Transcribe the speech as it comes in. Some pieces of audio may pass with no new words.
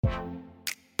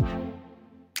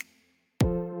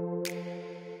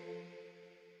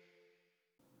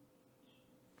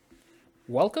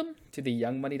Welcome to the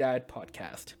Young Money Diet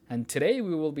podcast. And today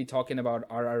we will be talking about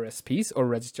RRSPs or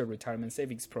Registered Retirement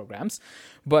Savings Programs.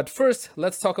 But first,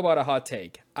 let's talk about a hot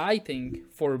take. I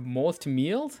think for most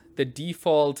meals, the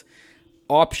default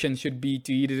option should be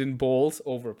to eat it in bowls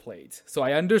over plates. So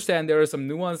I understand there are some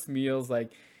nuanced meals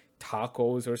like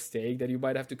tacos or steak that you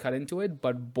might have to cut into it,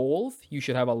 but bowls you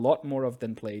should have a lot more of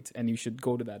than plates, and you should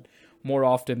go to that more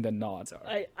often than not.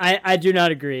 I do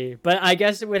not agree, but I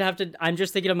guess it would have to. I'm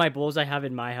just thinking of my bowls I have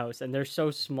in my house, and they're so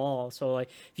small. So like,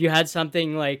 if you had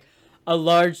something like a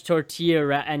large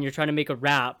tortilla and you're trying to make a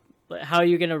wrap, how are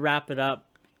you gonna wrap it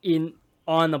up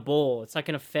on the bowl? It's not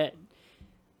gonna fit.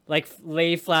 Like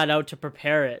lay flat out to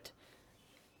prepare it.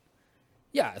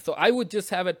 Yeah, so I would just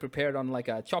have it prepared on like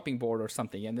a chopping board or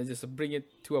something, and then just bring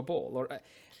it to a bowl. Or,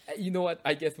 you know what?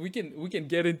 I guess we can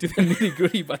get into the nitty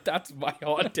gritty, but that's my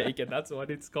hot take, and that's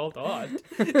what it's called hot,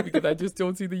 because I just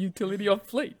don't see the utility of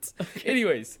plates. Okay.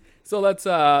 Anyways, so let's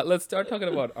start talking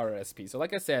about RRSP. So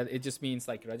like I said, it just means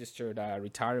like registered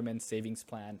retirement savings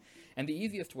plan, and the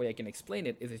easiest way I can explain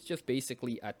it is it's just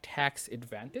basically a tax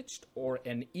advantaged or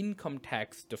an income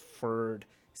tax deferred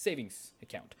savings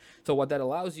account. So what that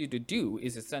allows you to do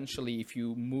is essentially, if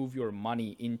you move your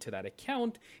money into that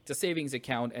account, it's a savings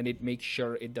account, and it makes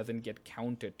sure it doesn't get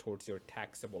counted towards your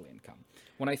taxable income.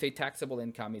 When I say taxable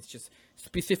income, it's just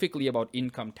specifically about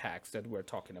income tax that we're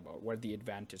talking about, where the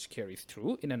advantage carries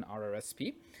through in an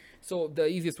RRSP. So the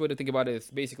easiest way to think about it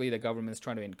is basically the government's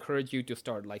trying to encourage you to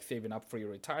start like saving up for your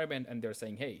retirement, and they're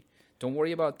saying, hey, don't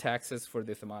worry about taxes for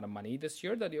this amount of money this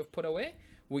year that you've put away.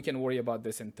 We can worry about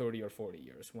this in 30 or 40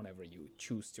 years whenever you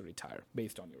choose to retire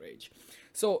based on your age.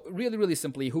 So really, really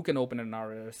simply, who can open an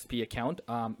RRSP account?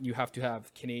 You have to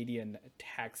have Canadian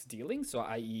tax dealing. So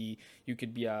i.e. you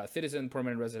could be a citizen,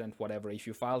 permanent resident, whatever. If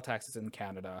you file taxes in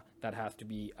Canada, that has to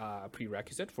be a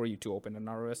prerequisite for you to open an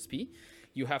RRSP.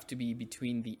 You have to be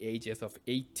between the ages of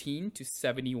 18 to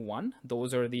 71.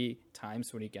 Those are the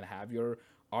times when you can have your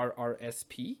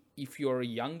RRSP. If you're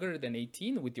younger than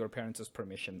 18 with your parents'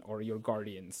 permission or your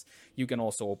guardians, you can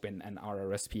also open an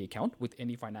RRSP account with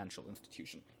any financial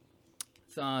institution.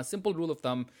 So, simple rule of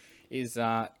thumb is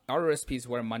RRSP is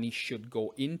where money should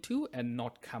go into and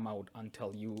not come out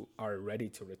until you are ready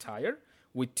to retire,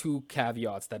 with two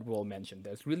caveats that we'll mention.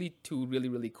 There's really two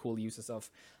really cool uses of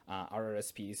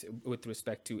RRSPs with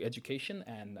respect to education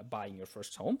and buying your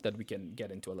first home that we can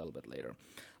get into a little bit later.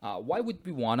 Why would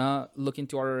we want to look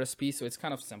into RRSP? So it's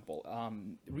kind of simple.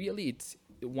 Really, it's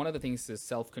one of the things is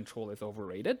self-control is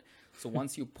overrated. So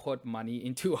once you put money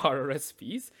into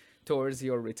RRSPs towards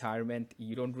your retirement,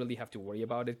 you don't really have to worry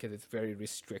about it because it's very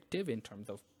restrictive in terms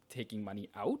of taking money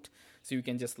out. So you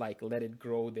can just like let it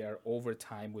grow there over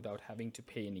time without having to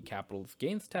pay any capital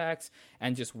gains tax,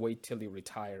 and just wait till you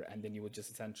retire, and then you would just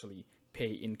essentially pay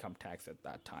income tax at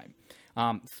that time.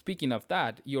 Speaking of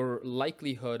that, your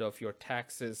likelihood of your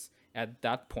taxes at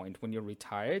that point when you're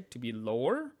retired to be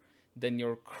lower than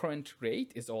your current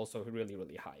rate is also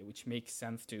really high, which makes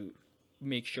sense to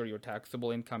make sure your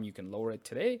taxable income, you can lower it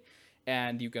today.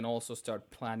 And you can also start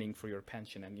planning for your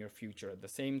pension and your future at the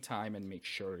same time, and make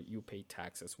sure you pay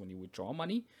taxes when you withdraw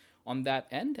money on that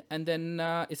end. And then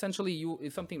essentially,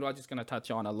 it's something Raj is going to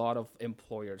touch on. A lot of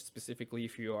employers, specifically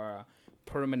if you are a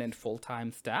permanent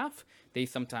full-time staff, they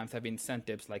sometimes have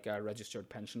incentives like a registered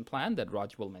pension plan that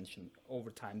Raj will mention over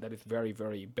time that is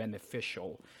very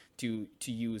beneficial to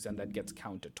use, and that gets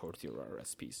counted towards your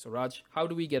RRSP. So Raj, how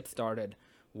do we get started?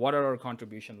 What are our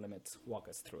contribution limits? Walk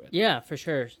us through it. Yeah, for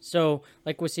sure. So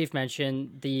like Wasif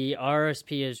mentioned, the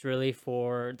RRSP is really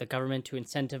for the government to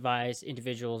incentivize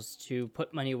individuals to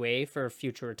put money away for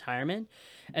future retirement,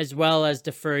 as well as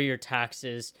defer your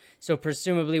taxes. So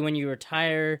presumably when you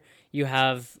retire, you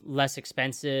have less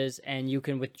expenses and you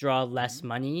can withdraw less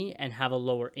money and have a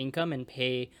lower income and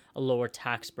pay a lower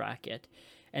tax bracket.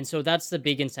 And so that's the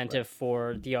big incentive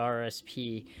for the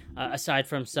RRSP, aside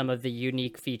from some of the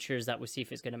unique features that Wasif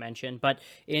is going to mention. But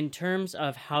in terms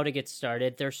of how to get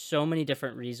started, there's so many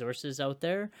different resources out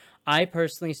there. I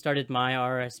personally started my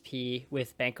RRSP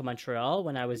with Bank of Montreal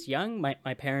when I was young.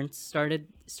 My parents started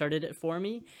it for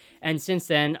me. And since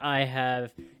then, I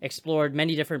have explored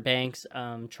many different banks,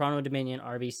 Toronto Dominion,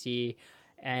 RBC,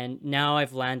 and now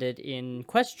I've landed in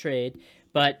Questrade.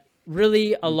 But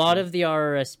really, a lot of the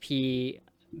RRSP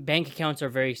bank accounts are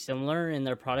very similar in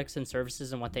their products and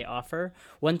services and what they offer.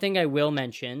 One thing I will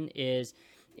mention is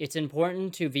it's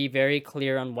important to be very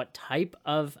clear on what type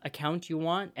of account you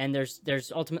want. And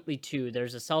there's ultimately two.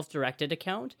 There's a self-directed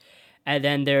account, and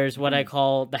then there's what I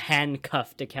call the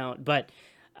handcuffed account. But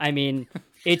I mean,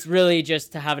 it's really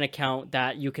just to have an account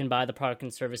that you can buy the product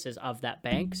and services of that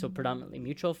bank. So predominantly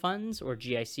mutual funds or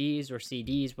GICs or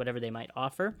CDs, whatever they might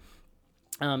offer.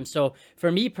 So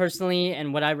for me personally,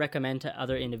 and what I recommend to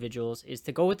other individuals is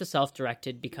to go with the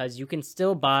self-directed, because you can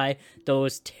still buy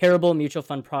those terrible mutual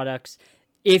fund products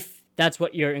if that's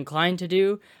what you're inclined to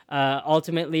do.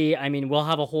 Ultimately, I mean, we'll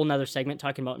have a whole nother segment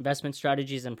talking about investment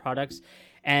strategies and products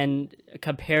and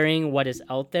comparing what is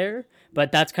out there.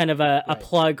 But that's kind of a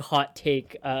plug hot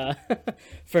take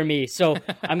for me. So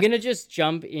I'm going to just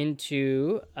jump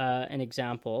into an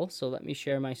example. So let me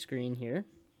share my screen here.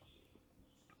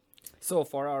 So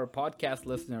for our podcast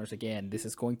listeners, again, this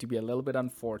is going to be a little bit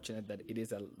unfortunate that it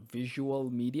is a visual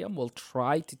medium. We'll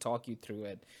try to talk you through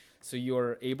it so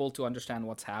you're able to understand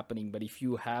what's happening. But if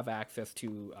you have access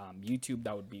to YouTube,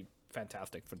 that would be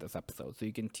fantastic for this episode. So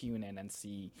you can tune in and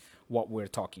see what we're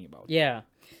talking about. Yeah.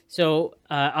 So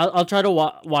I'll try to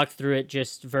walk through it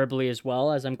just verbally as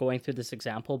well as I'm going through this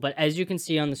example. But as you can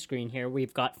see on the screen here,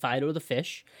 we've got Fido the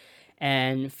fish.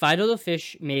 And Fido the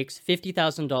fish makes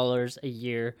 $50,000 a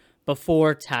year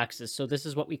before taxes. So this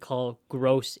is what we call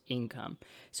gross income.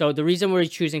 So the reason we're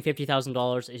choosing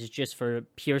 $50,000 is just for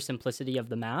pure simplicity of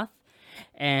the math.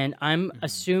 And I'm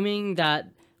assuming that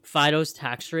Fido's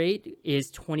tax rate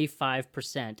is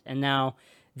 25%. And now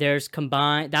there's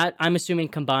I'm assuming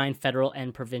combined federal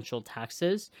and provincial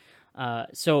taxes.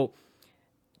 So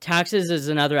taxes is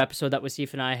another episode that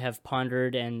Wasif and I have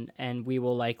pondered and we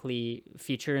will likely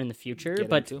feature in the future.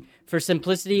 But for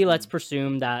simplicity, let's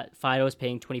presume that Fido is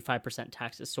paying 25%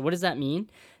 taxes. So what does that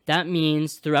mean? That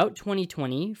means throughout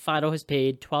 2020, Fido has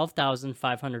paid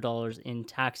 $12,500 in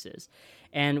taxes.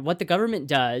 And what the government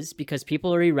does, because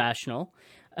people are irrational,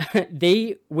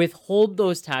 they withhold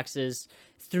those taxes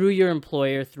through your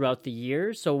employer throughout the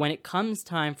year. So when it comes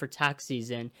time for tax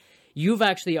season, you've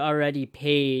actually already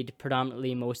paid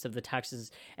predominantly most of the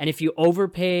taxes. And if you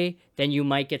overpay, then you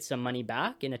might get some money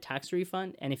back in a tax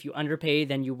refund. And if you underpay,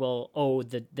 then you will owe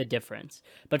the difference.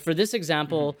 But for this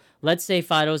example, let's say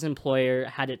Fido's employer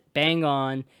had it bang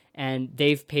on and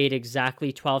they've paid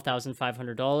exactly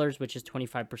 $12,500, which is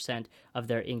 25% of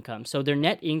their income. So their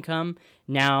net income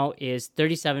now is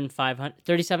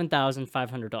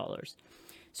 $37,500.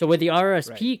 So where the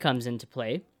RRSP comes into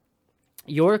play,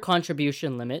 your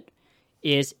contribution limit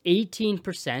is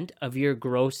 18% of your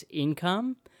gross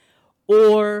income,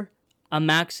 or a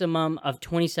maximum of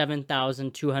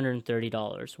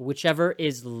 $27,230, whichever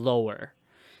is lower.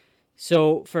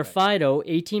 So for Fido,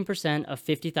 18% of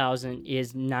 $50,000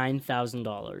 is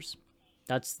 $9,000.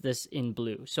 That's this in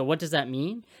blue. So what does that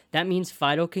mean? That means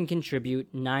Fido can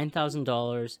contribute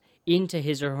 $9,000 into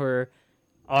his or her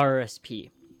RRSP.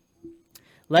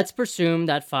 Let's presume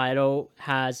that Fido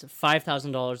has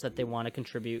 $5,000 that they want to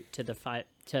contribute to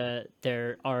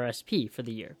their RSP for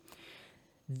the year.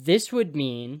 This would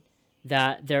mean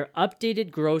that their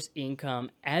updated gross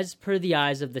income, as per the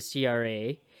eyes of the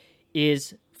CRA,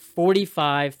 is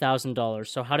 $45,000.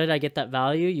 So how did I get that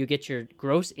value? You get your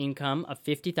gross income of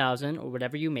 $50,000 or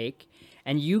whatever you make,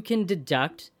 and you can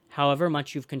deduct however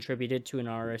much you've contributed to an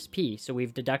RSP. So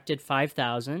we've deducted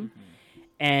 $5,000.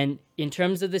 And in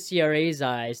terms of the CRA's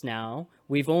eyes now,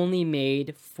 we've only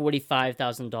made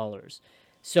 $45,000.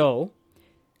 So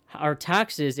our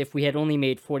taxes, if we had only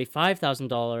made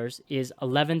 $45,000, is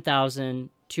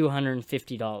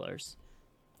 $11,250.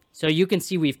 So you can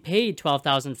see we've paid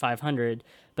 $12,500,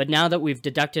 but now that we've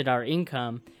deducted our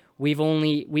income, we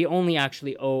only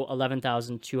actually owe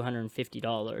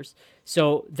 $11,250.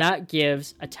 So that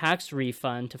gives a tax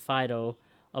refund to Fido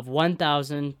of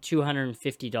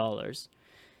 $1,250.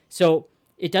 So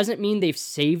it doesn't mean they've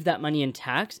saved that money in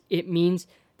tax. It means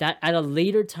that at a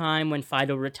later time when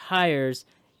Fido retires,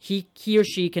 he or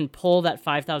she can pull that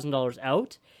 $5,000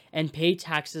 out and pay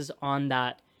taxes on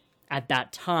that at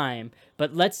that time.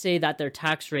 But let's say that their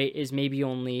tax rate is maybe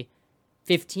only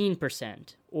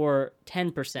 15% or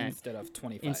 10% instead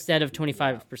of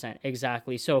 25%. Yeah.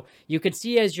 Exactly. So you could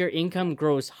see as your income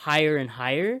grows higher and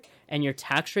higher and your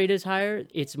tax rate is higher,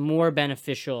 it's more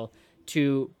beneficial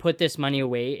to put this money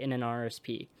away in an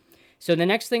RSP. So the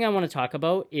next thing I want to talk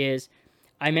about is,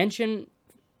 I mentioned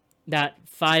that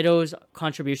Fido's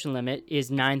contribution limit is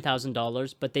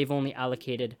 $9,000, but they've only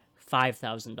allocated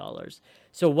 $5,000.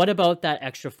 So what about that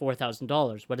extra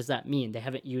 $4,000? What does that mean? They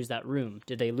haven't used that room.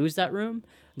 Did they lose that room?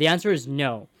 The answer is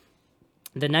no.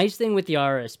 The nice thing with the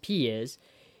RSP is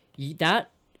that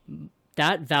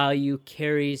value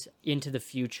carries into the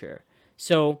future.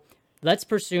 So let's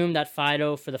presume that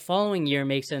Fido for the following year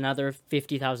makes another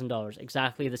 $50,000,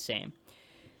 exactly the same.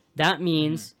 That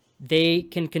means they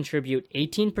can contribute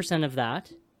 18% of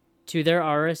that to their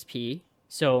RSP.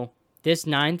 So This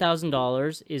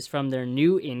 $9,000 is from their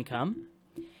new income,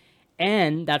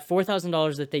 and that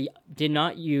 $4,000 that they did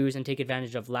not use and take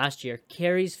advantage of last year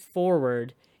carries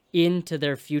forward into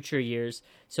their future years.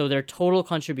 So their total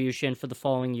contribution for the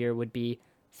following year would be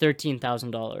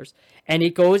 $13,000. And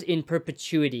it goes in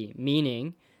perpetuity,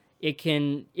 meaning it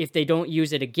can, if they don't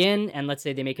use it again, and let's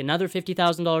say they make another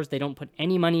 $50,000, they don't put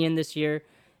any money in this year,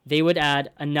 they would add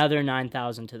another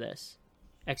 $9,000 to this,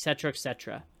 etc.,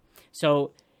 etc.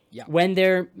 So when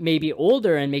they're maybe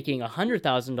older and making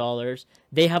 $100,000,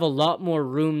 they have a lot more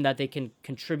room that they can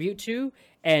contribute to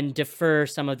and defer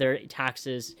some of their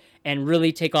taxes and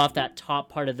really take off that top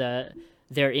part of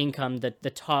their income, the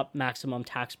top maximum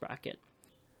tax bracket.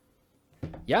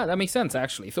 Yeah, that makes sense,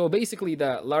 actually. So basically,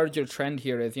 the larger trend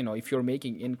here is, if you're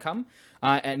making income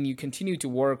and you continue to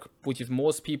work, which is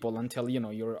most people, until,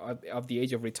 you're of the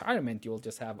age of retirement, you'll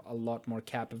just have a lot more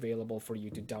cap available for you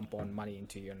to dump on money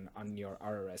into your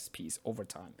RRSPs over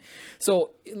time.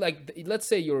 So, let's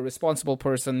say you're a responsible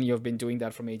person, you've been doing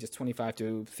that from ages 25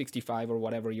 to 65 or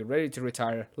whatever, you're ready to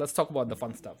retire. Let's talk about the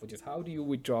fun stuff, which is how do you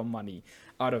withdraw money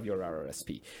out of your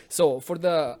RRSP? So for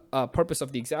the purpose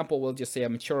of the example, we'll just say a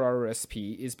mature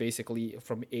RRSP is basically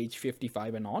from age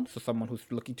 55 and on. So someone who's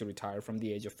looking to retire from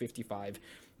the age of 55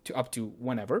 to up to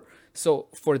whenever. So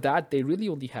for that, they really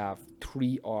only have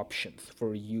 3 options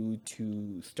for you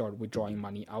to start withdrawing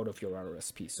money out of your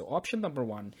RRSP. So option number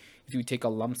 1 is you take a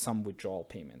lump sum withdrawal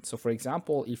payment. So for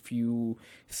example, if you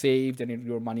saved and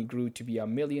your money grew to be $1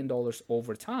 million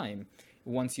over time,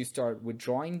 once you start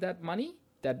withdrawing that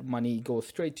money goes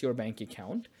straight to your bank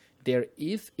account. There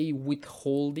is a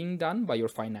withholding done by your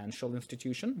financial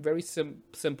institution. Very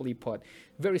simply put,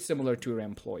 very similar to your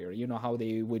employer. You know how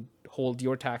they would hold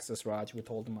your taxes, Raj,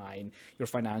 withhold mine. Your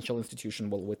financial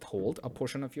institution will withhold a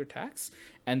portion of your tax.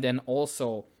 And then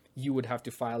also you would have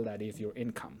to file that as your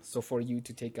income. So for you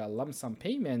to take a lump sum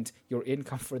payment, your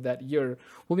income for that year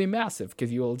will be massive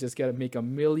because you will just make $1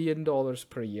 million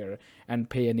per year and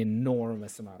pay an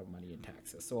enormous amount of money in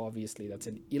taxes. So obviously that's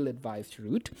an ill-advised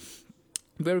route.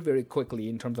 Very, very quickly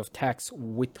in terms of tax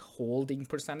withholding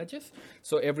percentages.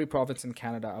 So every province in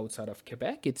Canada outside of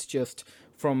Quebec, it's just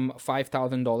from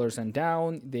 $5,000 and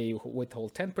down, they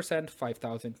withhold 10%,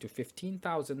 $5,000 to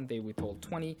 $15,000, they withhold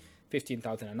 20%,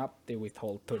 $15,000 and up, they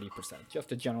withhold 30%.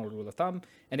 Just a general rule of thumb.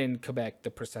 And in Quebec,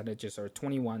 the percentages are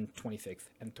 21, 26,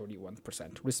 and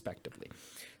 31% respectively.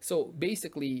 So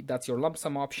basically, that's your lump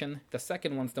sum option. The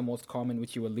second one's the most common,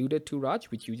 which you alluded to, Raj,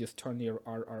 which you just turn your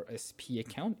RRSP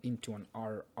account into an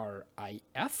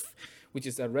RRIF, which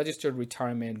is a registered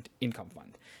retirement income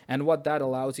fund. And what that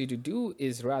allows you to do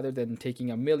is rather than taking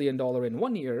 $1 million in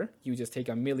 1 year, you just take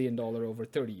 $1 million over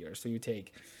 30 years. So you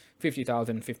take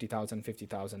 50,000, 50,000,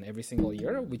 50,000 every single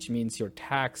year, which means your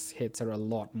tax hits are a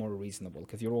lot more reasonable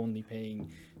because you're only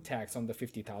paying tax on the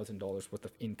 $50,000 worth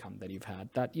of income that you've had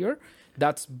that year.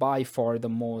 That's by far the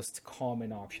most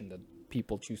common option that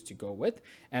people choose to go with.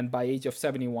 And by age of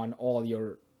 71, all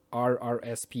your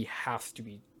RRSP has to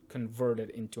be converted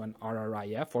into an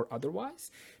RRIF or otherwise,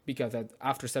 because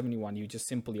after 71 you just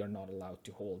simply are not allowed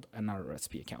to hold an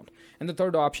RRSP account. And the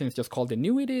third option is just called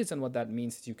annuities, and what that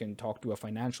means is you can talk to a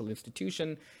financial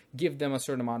institution, give them a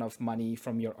certain amount of money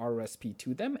from your RRSP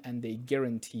to them, and they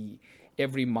guarantee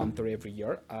every month or every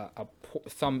year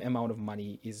some amount of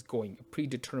money is going, a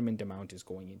predetermined amount is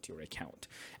going into your account.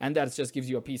 And that just gives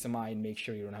you a peace of mind, make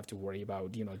sure you don't have to worry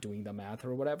about doing the math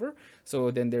or whatever.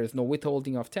 So then there's no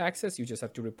withholding of taxes, you just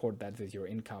have to report that as your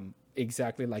income,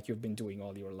 exactly like you've been doing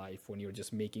all your life when you're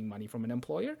just making money from an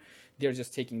employer. They're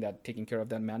just taking care of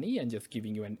that money and just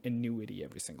giving you an annuity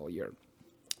every single year.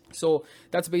 So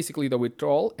that's basically the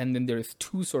withdrawal. And then there's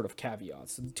 2 sort of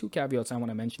caveats. So the 2 caveats I want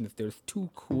to mention is there's 2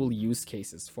 cool use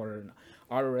cases for an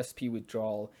RRSP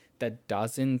withdrawal that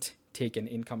doesn't take an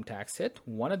income tax hit.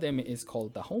 One of them is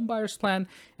called the Home Buyers Plan,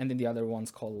 and then the other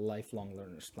one's called Lifelong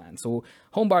Learners Plan. So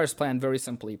Home Buyers Plan, very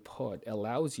simply put,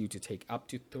 allows you to take up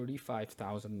to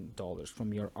 $35,000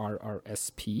 from your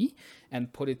RRSP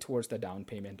and put it towards the down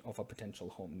payment of a potential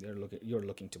home you're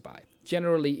looking to buy.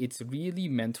 Generally, it's really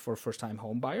meant for first-time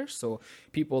home buyers, so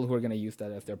people who are going to use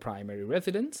that as their primary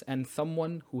residence, and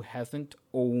someone who hasn't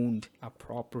owned a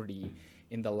property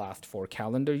in the last 4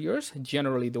 calendar years.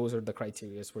 Generally, those are the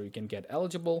criteria where you can get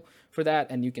eligible for that,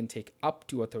 and you can take up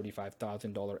to a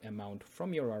 $35,000 amount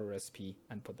from your RRSP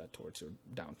and put that towards your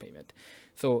down payment.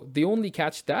 So the only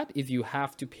catch that is you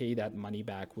have to pay that money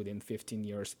back within 15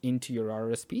 years into your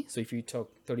RRSP. So if you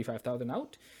took $35,000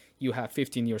 out, you have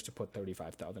 15 years to put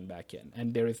 $35,000 back in,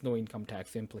 and there is no income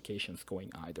tax implications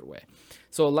going either way.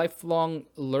 So Lifelong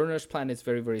Learners Plan is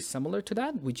very, very similar to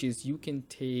that, which is you can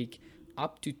take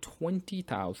up to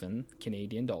 20,000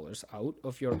 Canadian dollars out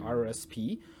of your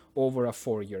RSP over a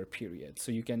 4-year period.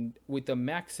 So you can, with a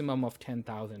maximum of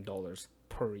 $10,000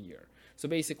 per year. So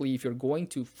basically, if you're going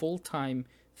to full-time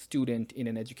student in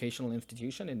an educational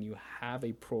institution and you have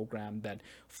a program that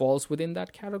falls within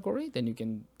that category, then you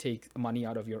can take money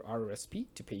out of your RSP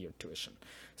to pay your tuition.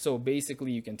 So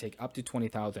basically, you can take up to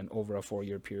 20,000 over a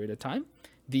 4-year period of time.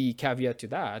 The caveat to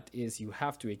that is you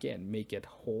have to, again, make it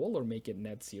whole or make it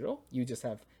net zero. You just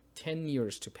have 10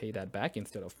 years to pay that back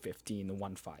instead of 15,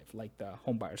 like the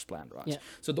home buyers plan, Raj. Yeah.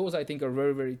 So those, I think, are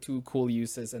very, very two cool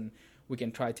uses, and we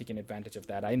can try taking advantage of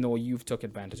that. I know you've took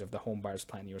advantage of the home buyers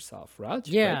plan yourself, Raj.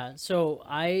 Yeah, right? so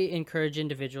I encourage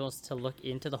individuals to look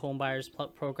into the home buyers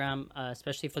program,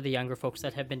 especially for the younger folks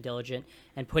that have been diligent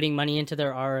and putting money into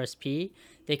their RSP.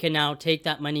 They can now take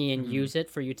that money and use it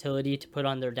for utility to put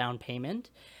on their down payment,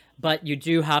 but you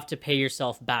do have to pay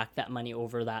yourself back that money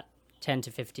over that 10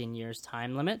 to 15 years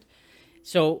time limit.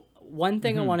 So one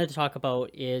thing I wanted to talk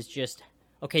about is just,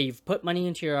 okay, you've put money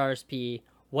into your RSP.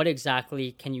 What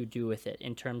exactly can you do with it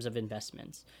in terms of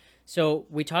investments? So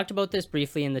we talked about this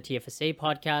briefly in the TFSA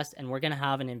podcast, and we're going to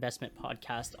have an investment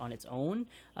podcast on its own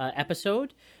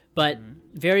episode. But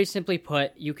very simply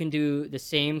put, you can do the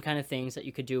same kind of things that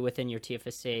you could do within your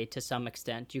TFSA to some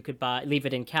extent. You could leave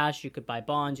it in cash, you could buy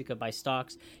bonds, you could buy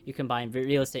stocks, you can buy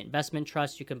real estate investment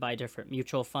trusts, you can buy different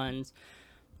mutual funds.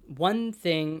 One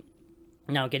thing,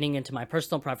 now getting into my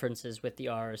personal preferences with the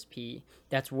RSP,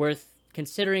 that's worth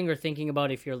considering or thinking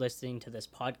about if you're listening to this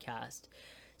podcast.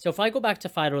 So if I go back to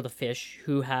Fido the Fish,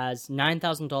 who has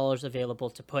 $9,000 available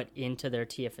to put into their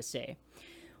TFSA,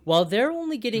 while they're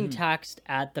only getting taxed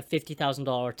at the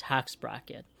 $50,000 tax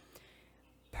bracket,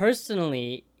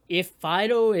 personally, if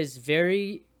Fido is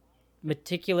very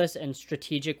meticulous and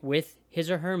strategic with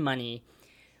his or her money,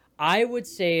 I would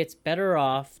say it's better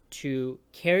off to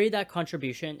carry that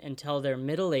contribution until they're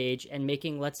middle age and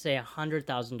making, let's say,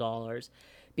 $100,000,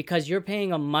 because you're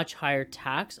paying a much higher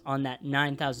tax on that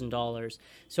 $9,000.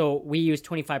 So we use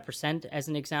 25% as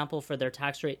an example for their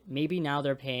tax rate. Maybe now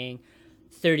they're paying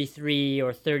 33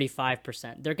 or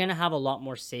 35%. They're going to have a lot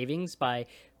more savings by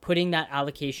putting that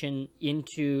allocation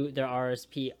into their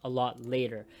RSP a lot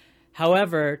later.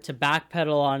 However, to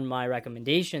backpedal on my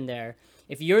recommendation there,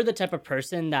 if you're the type of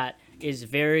person that is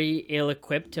very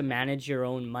ill-equipped to manage your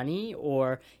own money,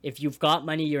 or if you've got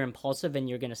money, you're impulsive and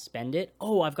you're going to spend it.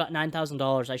 Oh, I've got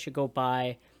 $9,000. I should go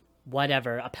buy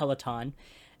whatever, a Peloton.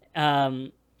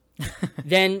 Then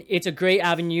it's a great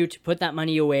avenue to put that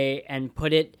money away and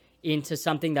put it into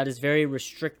something that is very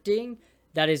restricting,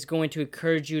 that is going to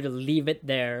encourage you to leave it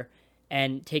there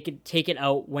and take it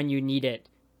out when you need it,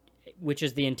 which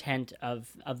is the intent of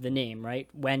the name, right?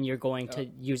 When you're going to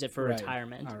use it for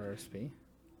retirement. RSP.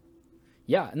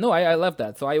 Yeah, no, I love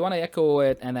that. So I want to echo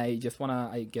it, and I just want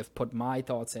to, I guess, put my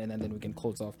thoughts in, and then we can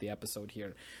close off the episode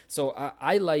here. So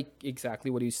I like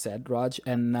exactly what you said, Raj,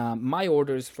 and my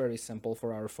order is very simple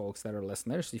for our folks that are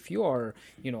listeners. If you are,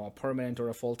 a permanent or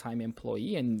a full-time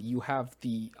employee, and you have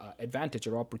the advantage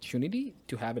or opportunity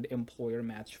to have an employer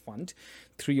match fund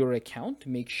through your account,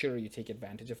 make sure you take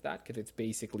advantage of that, because it's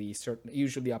basically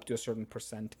usually up to a certain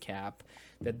percent cap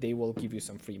that they will give you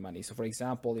some free money. So for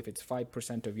example, if it's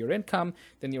 5% of your income,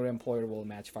 then your employer will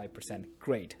match 5%.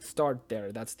 Great. Start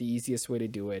there. That's the easiest way to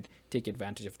do it. Take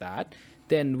advantage of that.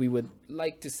 Then we would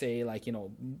like to say,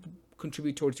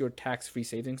 contribute towards your tax-free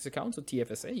savings account, so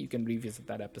TFSA. You can revisit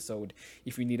that episode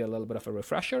if you need a little bit of a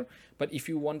refresher. But if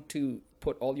you want to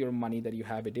put all your money that you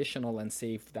have additional and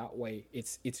save that way,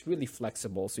 it's really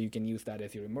flexible. So you can use that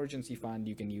as your emergency fund.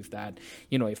 You can use that,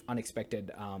 if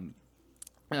unexpected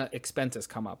expenses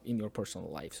come up in your personal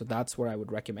life. So that's where I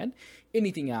would recommend.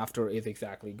 Anything after is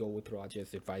exactly go with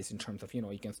Raj's advice in terms of,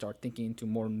 you can start thinking into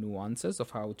more nuances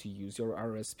of how to use your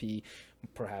RSP.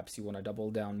 Perhaps you want to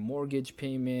double down mortgage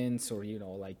payments, or,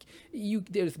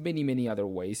 there's many other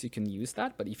ways you can use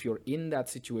that. But if you're in that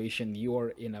situation, you're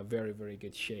in a very, very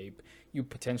good shape. You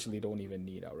potentially don't even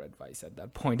need our advice at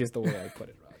that point, is the way I put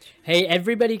it, Raj. Hey,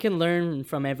 everybody can learn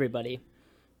from everybody.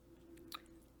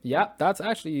 Yeah, that's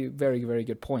actually a very, very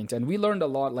good point. And we learned a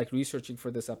lot, researching for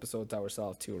this episode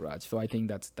ourselves too, Raj. So I think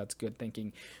that's good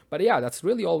thinking. But yeah, that's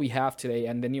really all we have today.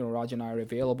 And then, Raj and I are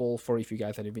available for, if you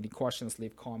guys have any questions,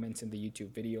 leave comments in the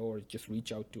YouTube video, or just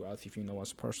reach out to us if you know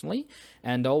us personally.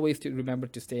 And always remember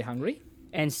to stay hungry.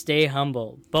 And stay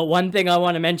humble. But one thing I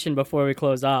want to mention before we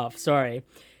close off, is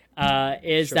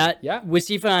that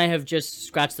Wasif and I have just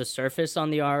scratched the surface on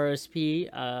the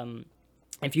RSP.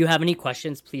 If you have any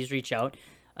questions, please reach out.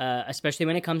 Especially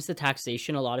when it comes to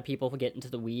taxation, a lot of people get into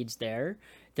the weeds there.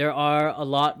 There are a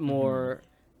lot more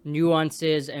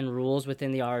nuances and rules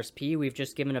within the RSP. We've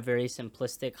just given a very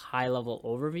simplistic, high-level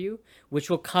overview, which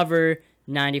will cover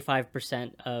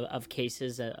 95% of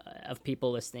cases of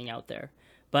people listening out there.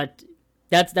 But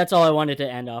that's all I wanted to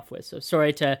end off with. So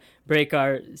sorry to break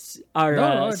our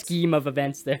scheme of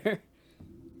events there.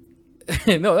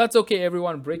 No, that's okay,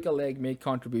 everyone. Break a leg, make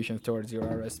contributions towards your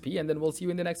RSP, and then we'll see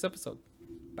you in the next episode.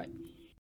 Bye.